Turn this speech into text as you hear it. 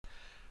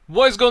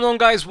What is going on,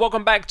 guys?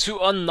 Welcome back to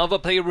another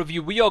player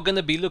review. We are going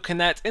to be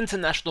looking at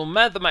International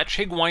Man of the Match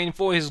Higuain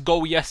for his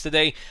goal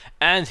yesterday,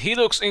 and he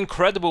looks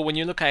incredible when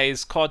you look at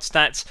his card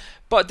stats.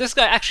 But this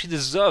guy actually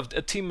deserved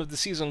a Team of the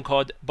Season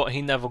card, but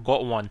he never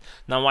got one.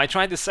 Now, I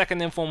tried the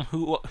second inform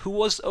who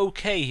was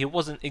okay. He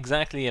wasn't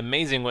exactly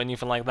amazing or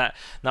anything like that.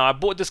 Now, I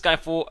bought this guy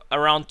for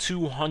around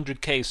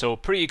 200k, so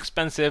pretty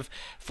expensive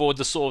for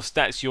the sort of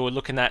stats you're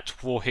looking at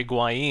for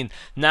Higuain.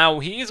 Now,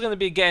 he is going to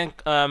be getting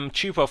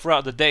cheaper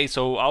throughout the day,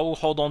 so I'll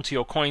hold on to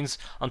your coins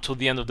until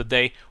the end of the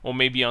day, or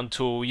maybe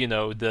until, you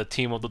know, the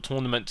team of the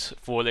tournament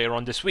for later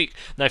on this week.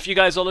 Now, if you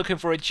guys are looking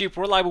for a cheap,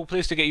 reliable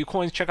place to get your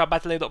coins, check out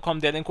battle.com.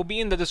 Their link will be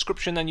in the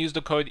description, and use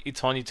the code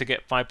ITANI to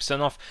get 5%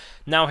 off.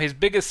 Now, his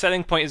biggest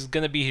selling point is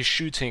going to be his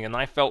shooting, and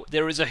I felt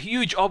there is a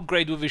huge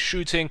upgrade with his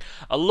shooting,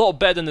 a lot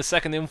better than the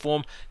second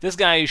inform. This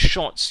guy's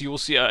shots, you will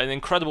see an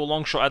incredible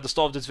long shot at the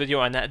start of this video,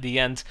 and at the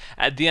end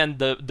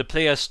the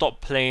player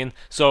stopped playing,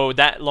 so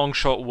that long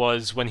shot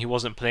was when he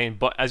wasn't playing.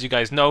 But as you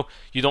guys know,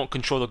 you don't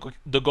control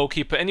the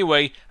goalkeeper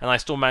anyway, and I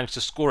still managed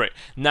to score it.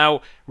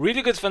 Now,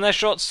 really good finesse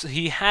shots.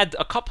 He had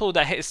a couple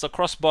that hits the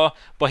crossbar,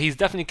 but he's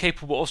definitely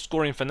capable of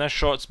scoring finesse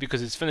shots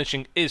because his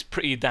finishing is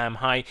pretty damn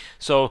high.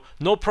 So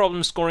no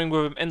problem scoring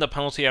with him in the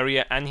penalty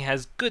area, and he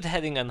has good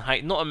heading and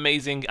height. Not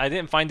amazing. I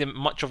didn't find him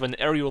much of an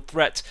aerial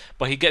threat,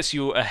 but he gets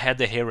you a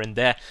header here and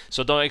there.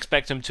 So don't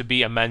expect him to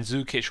be a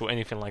Mandzukic or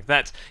anything like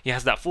that. He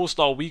has that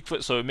 4-star weak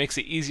foot, so it makes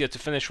it easier to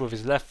finish with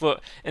his left foot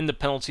in the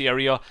penalty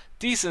area.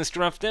 Decent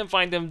strength. Didn't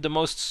find him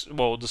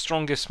the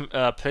strongest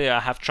player I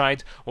have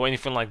tried or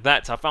anything like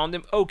that. I found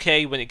him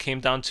okay when it came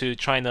down to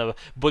trying to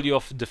bully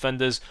off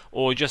defenders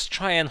or just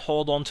try and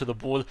hold on to the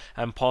ball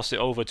and pass it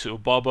over to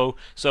Ubabo.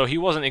 So he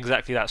wasn't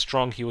exactly that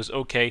strong. He was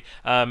okay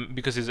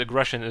because his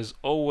aggression is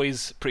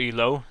always pretty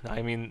low.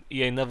 I mean,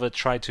 EA never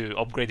tried to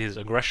upgrade his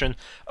aggression.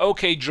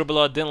 Okay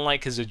dribbler. Didn't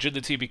like his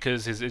agility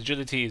because his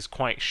agility is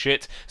quite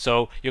shit.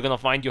 So you're gonna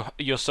find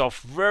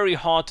yourself very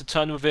hard to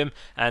turn with him,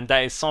 and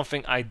that is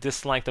something I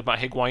disliked about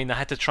Higuain. I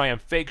had to try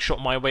and fake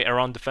shot my way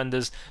around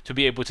defenders to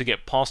be able to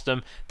get past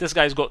them. This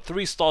guy's got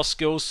 3-star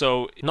skills,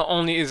 so not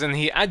only isn't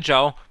he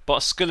agile, but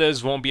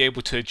skillers won't be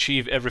able to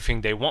achieve everything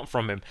they want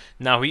from him.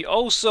 Now, he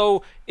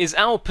also is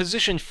out of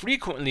position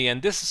frequently,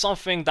 and this is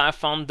something that I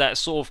found that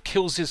sort of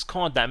kills his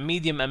card. That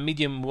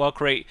medium work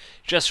rate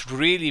just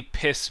really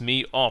pissed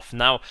me off.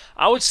 Now,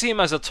 I would see him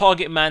as a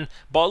target man,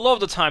 but a lot of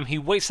the time he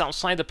waits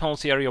outside the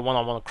penalty area when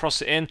I want to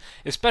cross it in,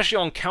 especially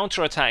on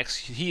counter attacks.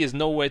 He is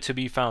nowhere to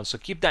be found, so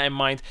keep that in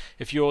mind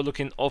if you're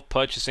looking of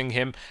purchasing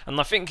him. And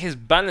I think his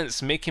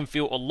balance make him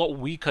feel a lot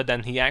weaker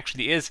than he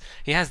actually is.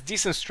 He has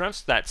decent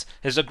strength stats.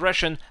 His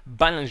aggression,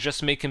 balance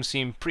just make him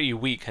seem pretty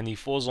weak, and he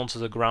falls onto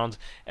the ground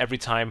every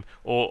time,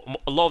 or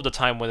a lot of the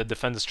time when the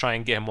defenders try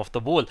and get him off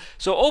the ball.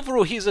 So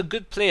overall, he's a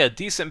good player,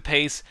 decent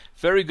pace,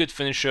 very good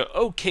finisher,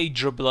 okay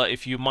dribbler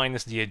if you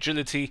minus the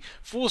agility,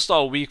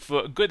 4-star weak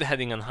foot, good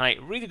heading and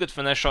height, really good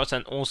finesse shots,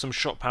 and awesome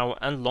shot power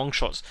and long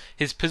shots.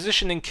 His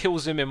positioning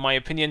kills him in my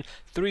opinion.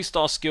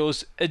 3-star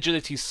skills,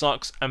 agility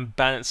sucks, and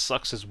balance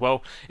sucks as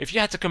well. If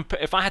I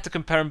had to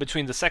compare him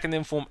between the second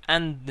inform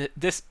and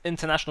this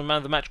International Man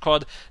of the Match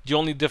card, the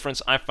only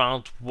difference I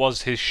found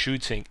was his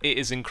shooting. It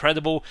is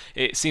incredible.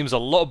 It seems a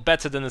lot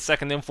better than the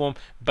second inform,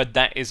 but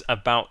that is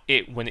about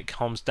it when it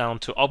comes down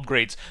to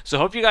upgrades. So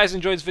hope you guys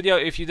enjoyed this video.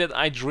 If you did,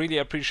 I'd really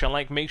appreciate a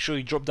like. Make sure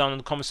you drop down in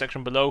the comment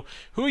section below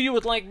who you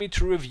would like me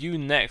to review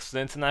next, the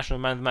International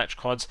Man of the Match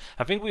cards.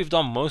 I think we've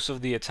done most of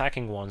the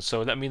attacking ones,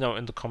 so let me know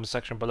in the comment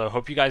section below.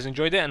 Hope you guys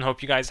enjoyed it, and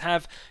hope you guys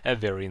have a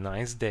very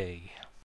nice day.